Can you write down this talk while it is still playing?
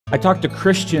I talk to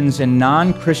Christians and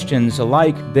non-Christians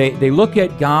alike. They look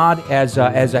at God as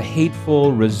a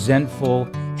hateful, resentful,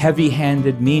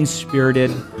 heavy-handed,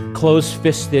 mean-spirited,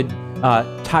 close-fisted,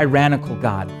 tyrannical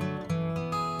God.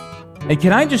 And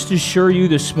can I just assure you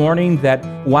this morning that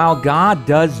while God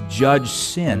does judge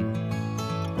sin,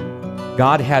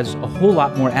 God has a whole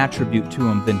lot more attribute to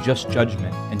Him than just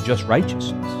judgment and just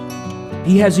righteousness.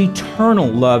 He has eternal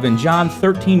love. In John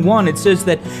 13:1, it says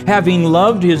that having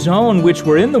loved His own which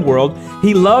were in the world,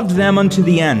 He loved them unto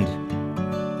the end.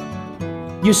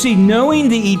 You see, knowing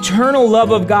the eternal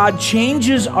love of God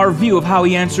changes our view of how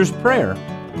He answers prayer.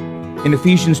 In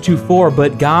Ephesians 2:4,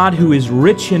 but God who is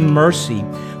rich in mercy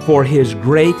for His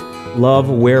great love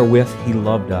wherewith He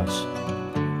loved us.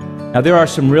 Now there are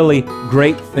some really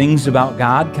great things about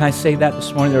God. Can I say that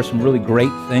this morning? There are some really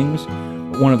great things.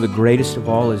 But one of the greatest of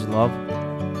all is love.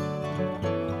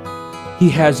 He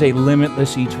has a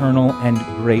limitless, eternal, and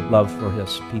great love for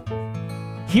His people.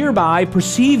 Hereby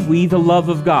perceive we the love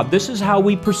of God. This is how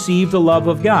we perceive the love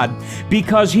of God.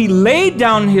 Because He laid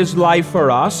down His life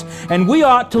for us, and we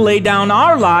ought to lay down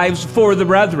our lives for the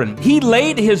brethren. He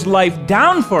laid His life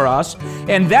down for us,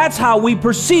 and that's how we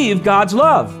perceive God's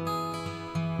love.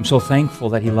 I'm so thankful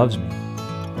that He loves me.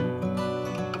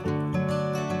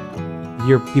 I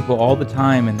hear people all the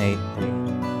time, and they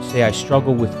say, I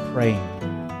struggle with praying.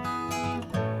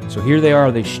 So here they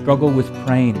are, they struggle with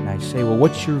praying, and I say, well,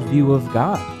 what's your view of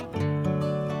God?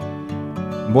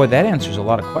 And boy, that answers a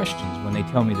lot of questions when they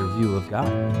tell me their view of God.